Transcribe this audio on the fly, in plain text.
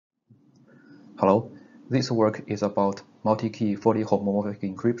Hello, this work is about multi-key Fully-Homomorphic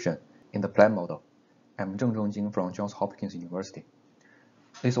encryption in the plan model. I'm Zhengzhong from Johns Hopkins University.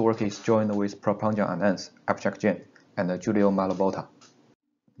 This work is joined with Prabhanjan Ananth, Abhishek Jain, and Giulio Malavolta.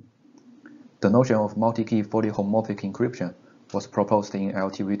 The notion of multi-key Fully-Homomorphic encryption was proposed in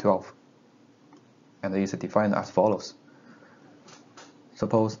LTV12 and is defined as follows.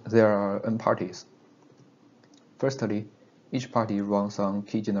 Suppose there are n parties. Firstly, each party runs some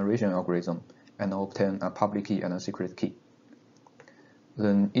key generation algorithm and obtain a public key and a secret key.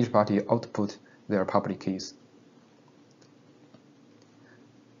 Then each party output their public keys.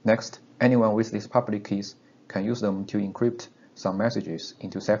 Next, anyone with these public keys can use them to encrypt some messages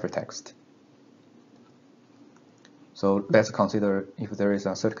into ciphertext. So let's consider if there is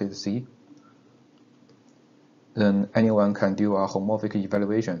a circuit C, then anyone can do a homomorphic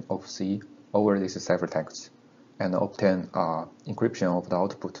evaluation of C over this ciphertext and obtain encryption of the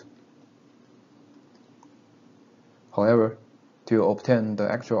output. However, to obtain the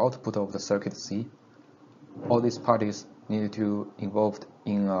actual output of the circuit C, all these parties need to be involved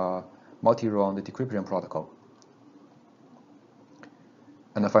in a multi-round decryption protocol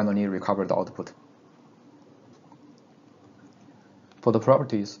and finally recover the output. For the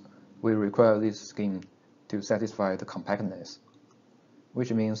properties, we require this scheme to satisfy the compactness,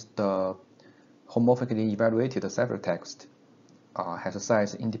 which means the homomorphically evaluated ciphertext has a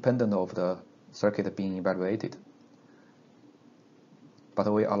size independent of the circuit being evaluated.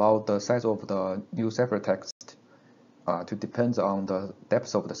 But we allow the size of the new ciphertext to depend on the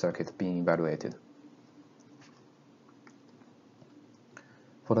depth of the circuit being evaluated.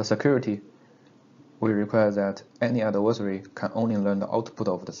 For the security, we require that any adversary can only learn the output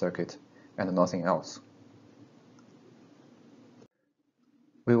of the circuit and nothing else.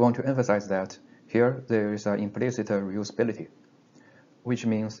 We want to emphasize that here there is an implicit reusability, which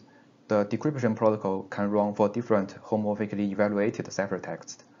means the decryption protocol can run for different homomorphically evaluated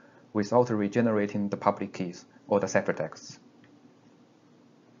ciphertexts without regenerating the public keys or the ciphertexts.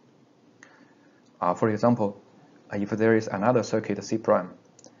 For example, if there is another circuit C'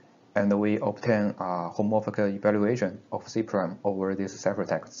 and we obtain a homomorphic evaluation of C' over these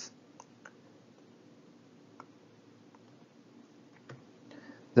ciphertexts,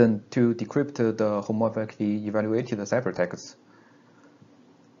 then to decrypt the homomorphically evaluated ciphertexts,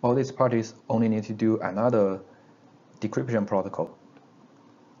 all these parties only need to do another decryption protocol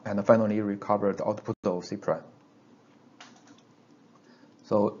and finally recover the output of C'.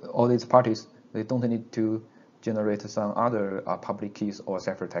 So all these parties, they don't need to generate some other public keys or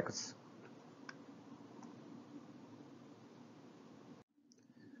ciphertexts.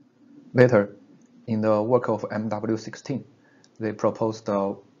 Later, in the work of MW16, they proposed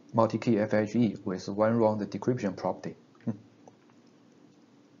the multi-key FHE with one-round decryption property.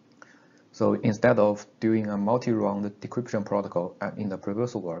 So instead of doing a multi-round decryption protocol in the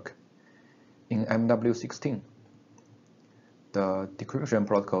previous work, in MW16, the decryption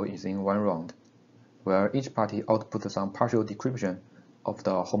protocol is in one round, where each party outputs some partial decryption of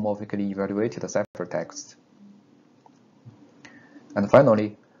the homomorphically evaluated ciphertext. And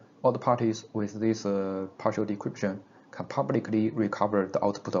finally, all the parties with this partial decryption can publicly recover the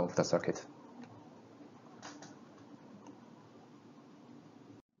output of the circuit.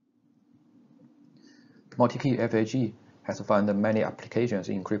 Multi-key FHE has found many applications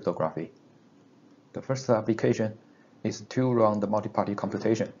in cryptography. The first application is two-round multi-party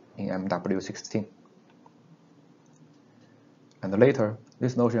computation in MW16. And later,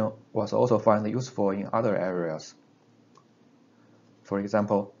 this notion was also found useful in other areas. For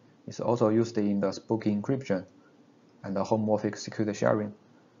example, it's also used in the spooky encryption and the homomorphic secret sharing,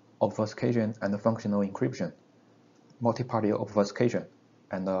 obfuscation and functional encryption, multi-party obfuscation,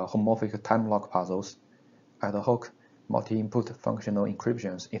 and homomorphic time lock puzzles, ad hoc multi-input functional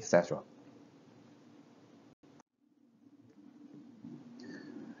encryptions, etc.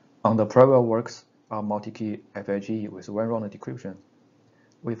 On the prior works of multi-key FHE with one-round decryption,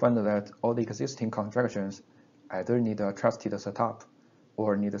 we find that all the existing constructions either need a trusted setup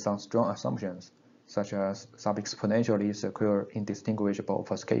or need some strong assumptions, such as sub-exponentially secure indistinguishable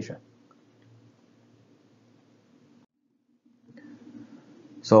obfuscation.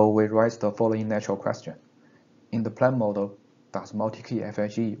 So we raise the following natural question. In the plan model, does multi-key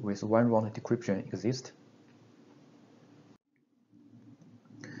FHE with one-round decryption exist?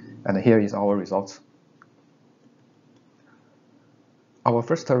 And here is our results. Our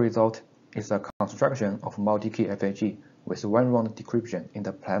first result is a construction of multi-key FHE with one-round decryption in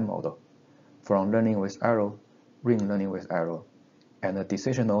the plan model from learning with error, ring learning with error, and a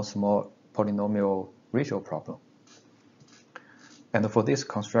decisional small polynomial ratio problem. And for this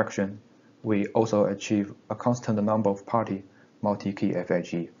construction, we also achieve a constant number of party multi-key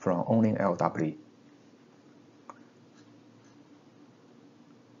FIG from only LWE.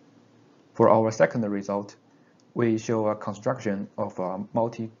 For our second result, we show a construction of a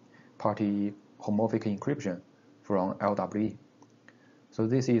multi-party homomorphic encryption from LWE. So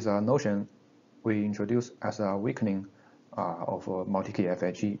this is a notion we introduce as a weakening of multi-key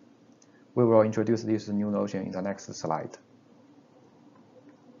FIG. We will introduce this new notion in the next slide.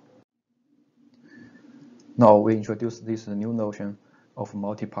 Now we introduce this new notion of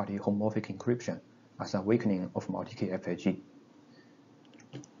multi-party homomorphic encryption as a weakening of multi-key FIG.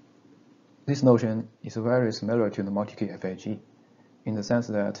 This notion is very similar to the multi-key FIG in the sense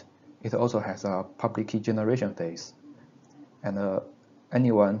that it also has a public key generation phase, and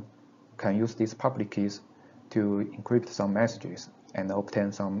anyone can use these public keys to encrypt some messages and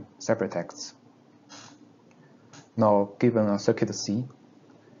obtain some ciphertexts. Now, given a circuit C,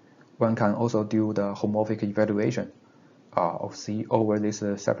 one can also do the homomorphic evaluation of C over these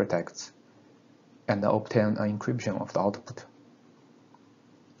ciphertexts and obtain an encryption of the output.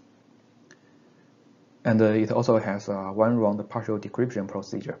 And it also has a one-round partial decryption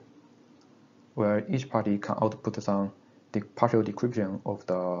procedure, where each party can output some partial decryption of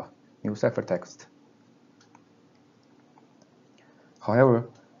the new ciphertext. However,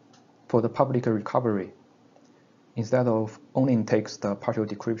 for the public recovery, instead of only takes the partial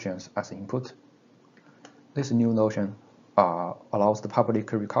decryptions as input, this new notion allows the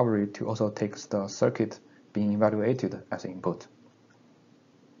public recovery to also take the circuit being evaluated as input.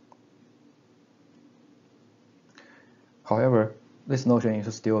 However, this notion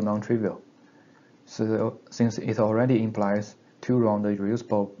is still non-trivial, so since it already implies two-round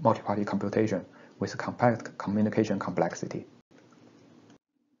reusable multi-party computation with compact communication complexity.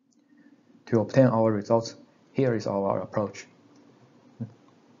 To obtain our results, here is our approach.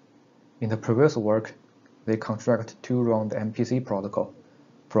 In the previous work, they construct two-round MPC protocol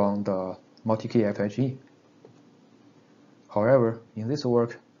from the multi-key FIG. However, in this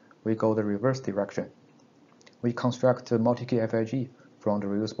work, we go the reverse direction. We construct the multi-key FIG from the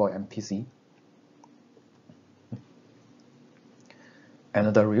reusable MPC.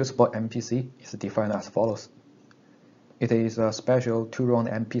 And the reusable MPC is defined as follows. It is a special two-round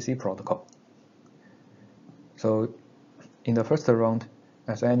MPC protocol. So in the first round,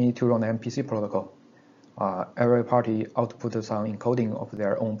 as any two-round MPC protocol, every party outputs some encoding of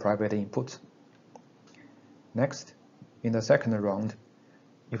their own private inputs. Next, in the second round,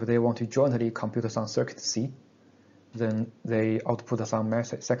 if they want to jointly compute some circuit C, then they output some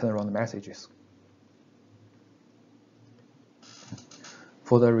second round messages.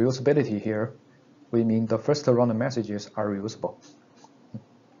 For the reusability here, we mean the first round messages are reusable.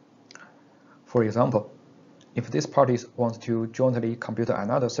 For example, if these parties want to jointly compute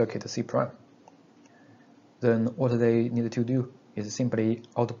another circuit C prime, then what they need to do is simply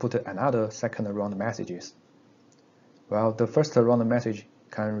output another second round messages, while the first round message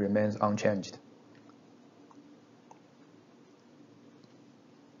can remain unchanged.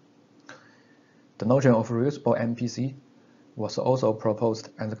 The notion of reusable MPC was also proposed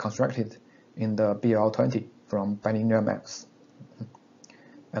and constructed in the BL20 from Binomial Maps,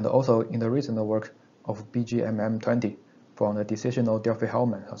 and also in the recent work of BGMM20 from the decisional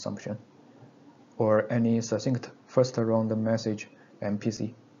Diffie-Hellman assumption, or any succinct first-round message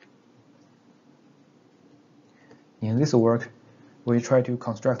MPC. In this work, we try to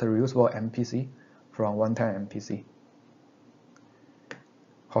construct a reusable MPC from one-time MPC.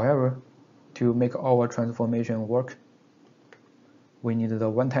 However, to make our transformation work, we need the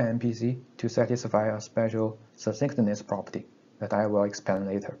one-time MPC to satisfy a special succinctness property that I will explain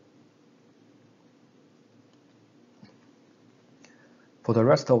later. For the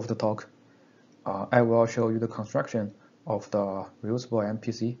rest of the talk, I will show you the construction of the reusable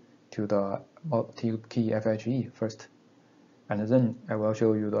MPC to the multi-key FIG first, and then I will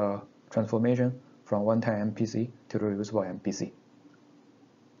show you the transformation from one-time MPC to the reusable MPC.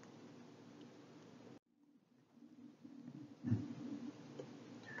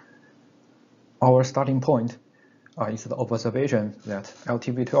 Our starting point is the observation that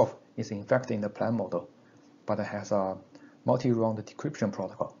LTV12 is in fact in the plan model, but it has a multi-round decryption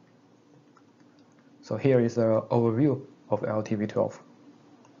protocol. So here is an overview of LTV12,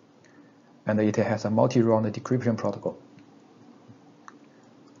 and it has a multi-round decryption protocol.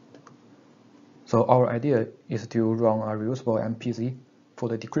 So our idea is to run a reusable MPC for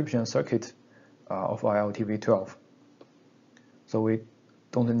the decryption circuit of our LTV12. So we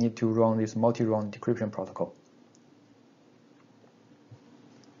don't need to run this multi-round decryption protocol.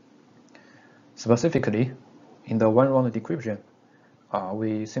 Specifically, in the one-round decryption,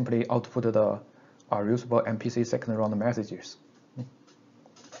 we simply output the reusable MPC second round messages.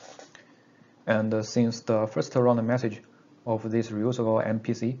 And since the first round message of this reusable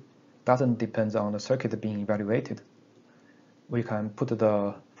MPC doesn't depend on the circuit being evaluated, we can put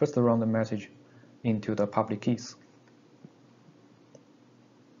the first round message into the public keys.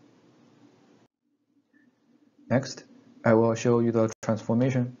 Next, I will show you the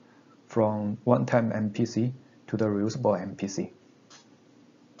transformation from one-time MPC to the reusable MPC.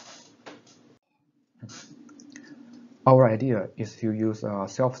 Our idea is to use a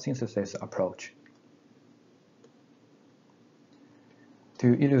self-synthesis approach.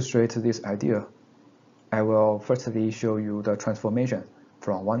 To illustrate this idea, I will firstly show you the transformation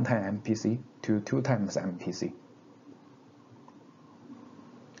from one-time MPC to two times MPC.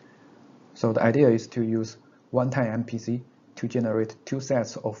 So the idea is to use one-time MPC to generate two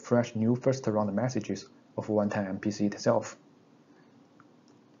sets of fresh new first-round messages of one-time MPC itself.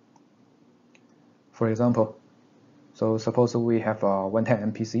 For example, so suppose we have a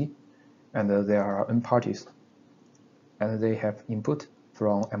one-time MPC, and there are n parties, and they have input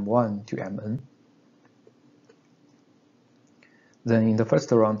from M1 to Mn. Then in the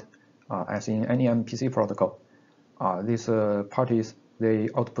first round, as in any MPC protocol, these parties, they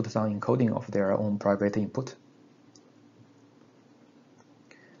output some encoding of their own private input.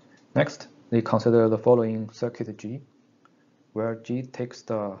 Next, they consider the following circuit G, where G takes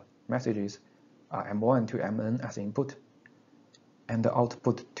the messages M1 to Mn as input, and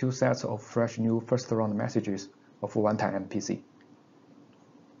output two sets of fresh new first-round messages of one-time MPC.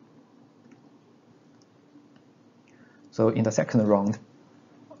 So in the second round,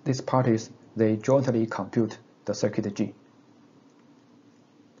 these parties, they jointly compute the circuit G.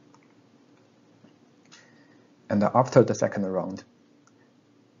 And after the second round,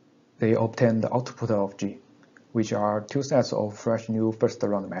 they obtain the output of G, which are two sets of fresh new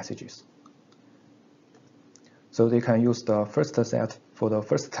first-round messages. So they can use the first set for the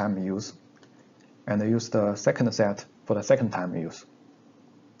first time use, and use the second set for the second time use.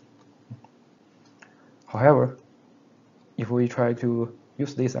 However, if we try to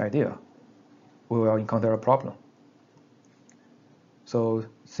use this idea, we will encounter a problem. So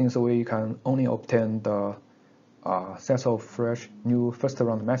since we can only obtain the sets of fresh new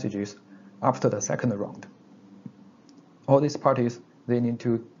first-round messages after the second round, all these parties, they need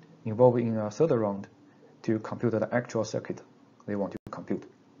to involve in a third round to compute the actual circuit they want to compute.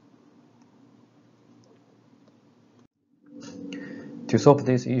 To solve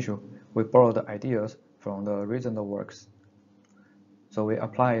this issue, we borrowed ideas from the recent works. So we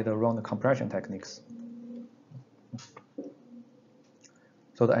apply the round compression techniques.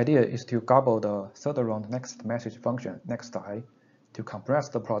 So the idea is to gobble the third round next message function next I to compress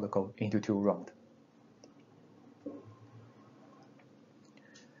the protocol into two rounds.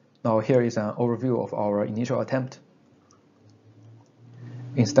 Now here is an overview of our initial attempt.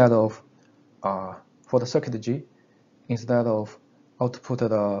 Instead of, for the circuit G, instead of output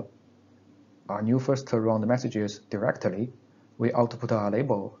the new first round messages directly, we output a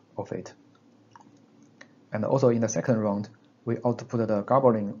label of it. And also in the second round, we output the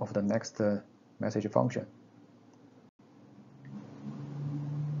gobbling of the next message function.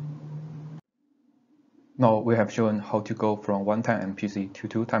 Now we have shown how to go from one-time MPC to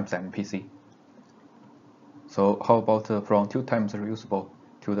two times MPC. So how about from two times reusable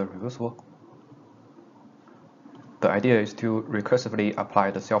to the reusable? The idea is to recursively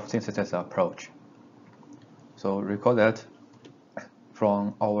apply the self-synthesis approach. So recall that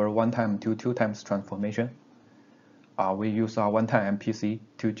from our one-time to two times transformation, we use our one-time MPC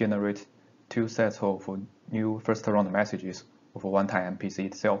to generate two sets of new first-round messages of one-time MPC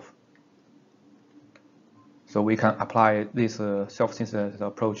itself. So we can apply this self-synthesis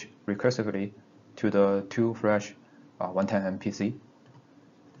approach recursively to the two fresh one-time MPC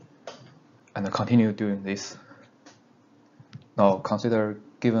and continue doing this. Now consider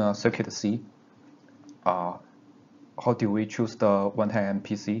given a circuit C, how do we choose the one-time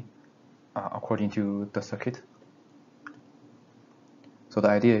MPC according to the circuit? So the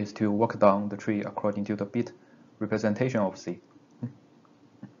idea is to walk down the tree according to the bit representation of C.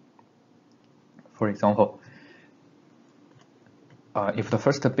 For example, if the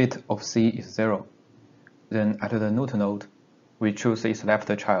first bit of C is 0, then at the root node, we choose its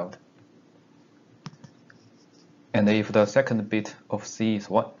left child. And if the second bit of C is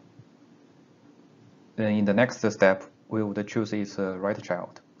 1, then in the next step, we would choose its right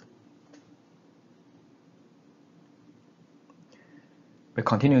child. We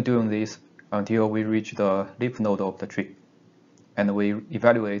continue doing this until we reach the leaf node of the tree, and we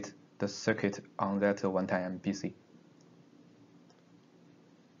evaluate the circuit on that one-time MPC.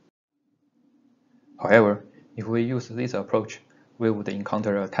 However, if we use this approach, we would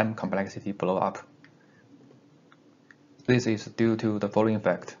encounter a time complexity blow-up. This is due to the following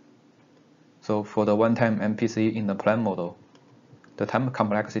fact. So for the one-time MPC in the plan model, the time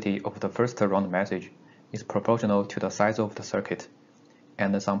complexity of the first round message is proportional to the size of the circuit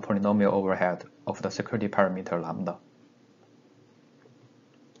and some polynomial overhead of the security parameter lambda.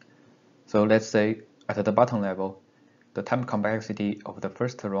 So let's say at the bottom level, the time complexity of the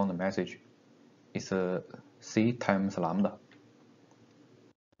first round message is C times lambda.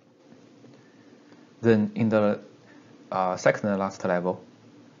 Then in the second last level,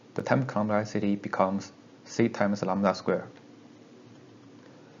 the time complexity becomes C times lambda square.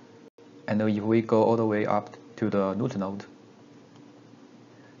 And if we go all the way up to the root node,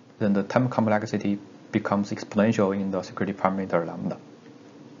 then the time complexity becomes exponential in the security parameter lambda.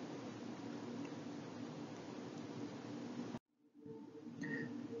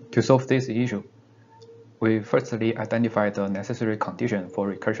 To solve this issue, we firstly identify the necessary condition for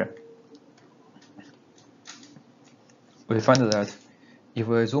recursion. We find that if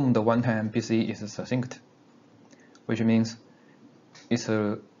we assume the one-time MPC is succinct, which means its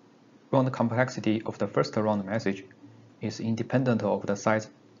round complexity of the first round message is independent of the size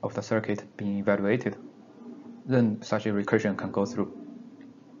of the circuit being evaluated, then such a recursion can go through.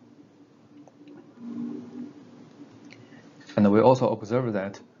 And we also observe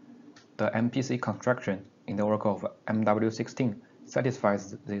that the MPC construction in the work of MW16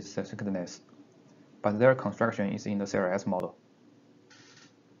 satisfies this succinctness, but their construction is in the CRS model.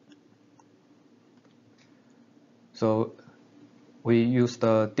 So we use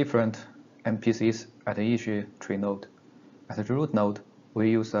the different MPCs at each tree node. At the root node,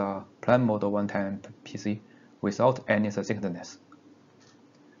 we use a plan model one-time MPC without any succinctness.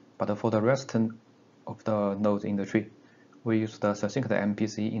 But for the rest of the nodes in the tree, we use the succinct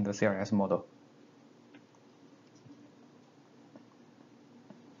MPC in the CRS model.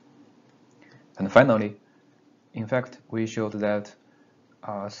 And finally, in fact, we showed that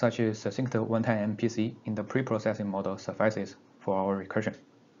such a succinct one-time MPC in the pre-processing model suffices for our recursion.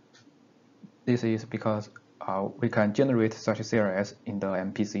 This is because we can generate such a CRS in the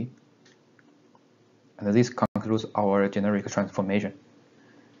MPC. And this concludes our generic transformation.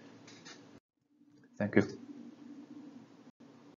 Thank you.